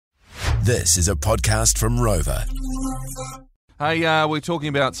This is a podcast from Rover. Hey, we're talking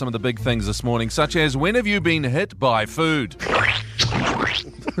about some of the big things this morning, such as when have you been hit by food?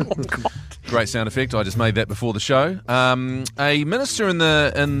 Great sound effect. I just made that before the show. A minister in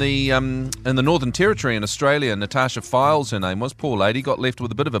the Northern Territory in Australia, Natasha Files, her name was, poor lady, got left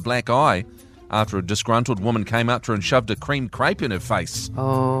with a bit of a black eye after a disgruntled woman came up to her and shoved a cream crepe in her face.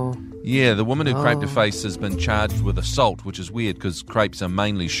 Oh. Yeah, the woman who creped her face has been charged with assault, which is weird because crepes are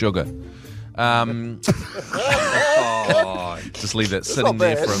mainly sugar. Just leave that sitting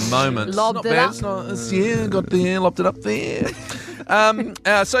there for a moment. Lobbed it up. Got there, lobbed it up there.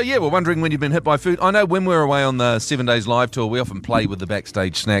 We're wondering when you've been hit by food. I know when we're away on the 7 Days Live tour, we often play with the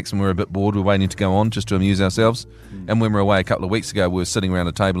backstage snacks and we're a bit bored. We're waiting to go on just to amuse ourselves. And when we were away a couple of weeks ago, we were sitting around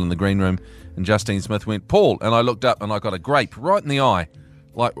a table in the green room and Justine Smith went, "Paul," and I looked up and I got a grape right in the eye.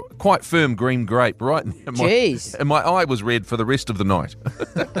 Like, quite firm green grape, right? Jeez. And my eye was red for the rest of the night.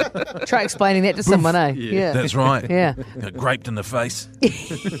 Try explaining that to someone, eh? Yeah. That's right. Yeah. Got graped in the face.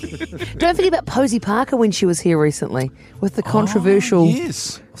 Don't forget about Posey Parker when she was here recently with the controversial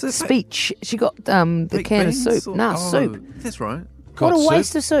speech. She got the can of soup. Soup. That's right. What a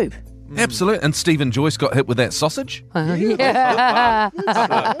waste of soup. Absolutely. And Stephen Joyce got hit with that sausage. Yeah.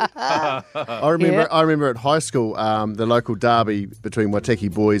 I remember at high school, the local derby between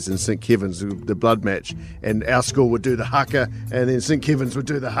Waitaki Boys and St Kevin's, the blood match, and our school would do the haka, and then St Kevin's would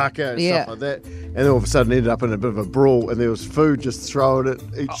do the haka and stuff like that. And then all of a sudden ended up in a bit of a brawl, and there was food just thrown at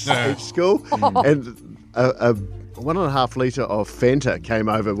each school, and a 1.5 litre of Fanta came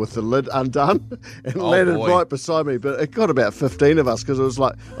over with the lid undone and landed right beside me. But it got about 15 of us because it was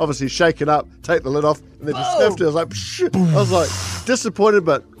like, obviously shake it up, take the lid off, and then just sniffed it. I was like, psh! I was like disappointed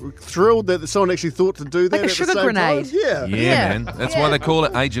but thrilled that someone actually thought to do that Like a at sugar the same grenade. time. Yeah, man. That's why they call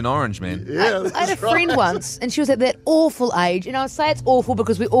it Agent Orange, man. yeah. I had a friend once, and she was at that awful age, and I would say it's awful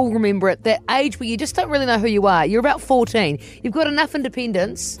because we all remember it, that age where you just don't really know who you are. You're about 14. You've got enough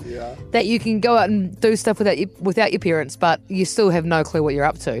independence that you can go out and do stuff without your parents, but you still have no clue what you're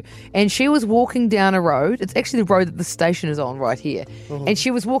up to. And she was walking down a road. It's actually the road that the station is on right here. And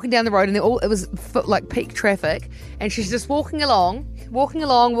she was walking down the road, and it was like peak traffic, and she's just walking along,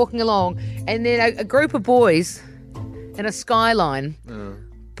 and then a group of boys in a Skyline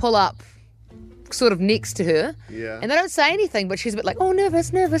pull up sort of next to her, and they don't say anything, but she's a bit like, oh, nervous,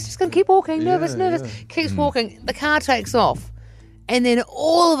 just gonna keep walking, nervous, keeps walking. The car takes off, and then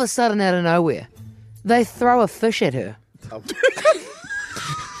all of a sudden, out of nowhere, they throw a fish at her.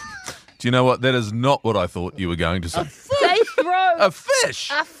 Do you know what? That is not what I thought you were going to say. They throw A fish?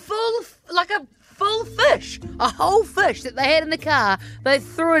 a full fish, a whole fish that they had in the car. They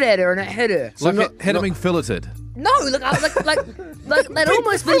threw it at her and it hit her. Had it been filleted? No, look, like they'd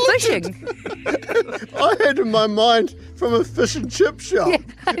almost been fishing. I had in my mind from a fish and chip shop. Yeah,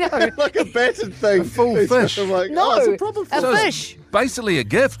 I know. Like a battered thing. A full fish. I'm like, No, it's a proper fish. a fish. Basically a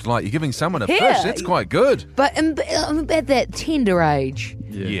gift, like you're giving someone a Yeah. fish. That's quite good. But at that tender age,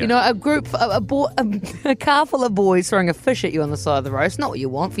 Yeah. you know, a car full of boys throwing a fish at you on the side of the road. It's not what you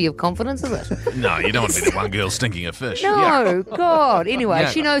want for your confidence, is it? No, you don't want to be the one girl stinking a fish. No, God. Anyway, Yeah.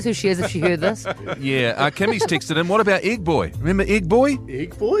 she knows who she is if she heard this. Yeah, Kimmy's texted in. What about Egg Boy? Remember Egg Boy?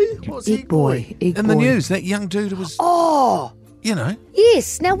 Egg boy? What's Egg boy. In the news, that young dude who was, Oh, you know.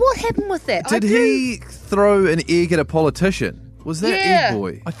 yes. Now, what happened with that? Did he throw an egg at a politician? Was that Yeah. Egg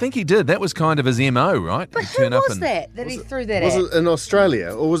Boy? I think he did. That was kind of his MO, right? But He'd who turn up was and- that he threw that Was at? it in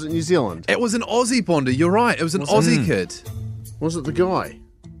Australia or was it New Zealand? It was an Aussie Bonder. You're right. It was an Aussie kid. Was it the guy?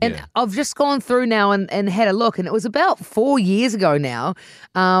 And Yeah. I've just gone through now and had a look, and it was about 4 years ago now.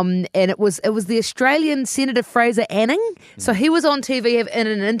 And it was the Australian Senator Fraser Anning. So he was on TV in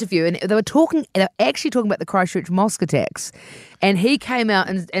an interview, and they were actually talking about the Christchurch mosque attacks. And he came out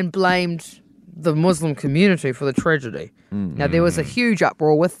and blamed the Muslim community for the tragedy. Now, there was a huge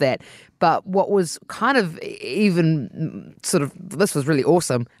uproar with that. But what was kind of even sort of, this was really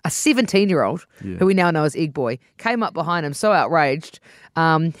awesome, a 17-year-old, who we now know as Egg Boy, came up behind him so outraged.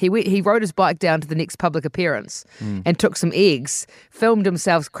 He rode his bike down to the next public appearance and took some eggs, filmed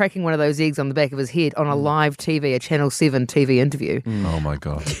himself cracking one of those eggs on the back of his head on a live TV, a Channel 7 TV interview. Oh, my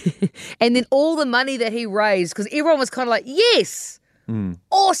God. And then all the money that he raised, because everyone was kind of like, yes,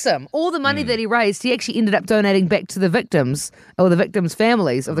 awesome. All the money that he raised, he actually ended up donating back to the victims or the victims'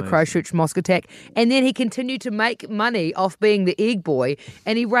 families of the Christchurch mosque attack. And then he continued to make money off being the Egg Boy,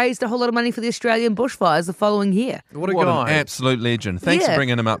 and he raised a whole lot of money for the Australian bushfires the following year. What a What guy. an absolute legend. Thanks for Yeah.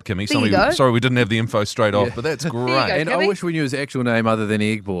 bringing him up, Kimmy. There you go. Sorry we didn't have the info straight off, but that's great. go. And I Kimmy? wish we knew his actual name other than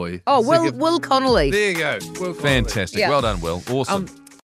Egg Boy. Oh, So give- Will Connolly. There you go. Will Connolly. Fantastic. Yeah. Well done, Will. Awesome.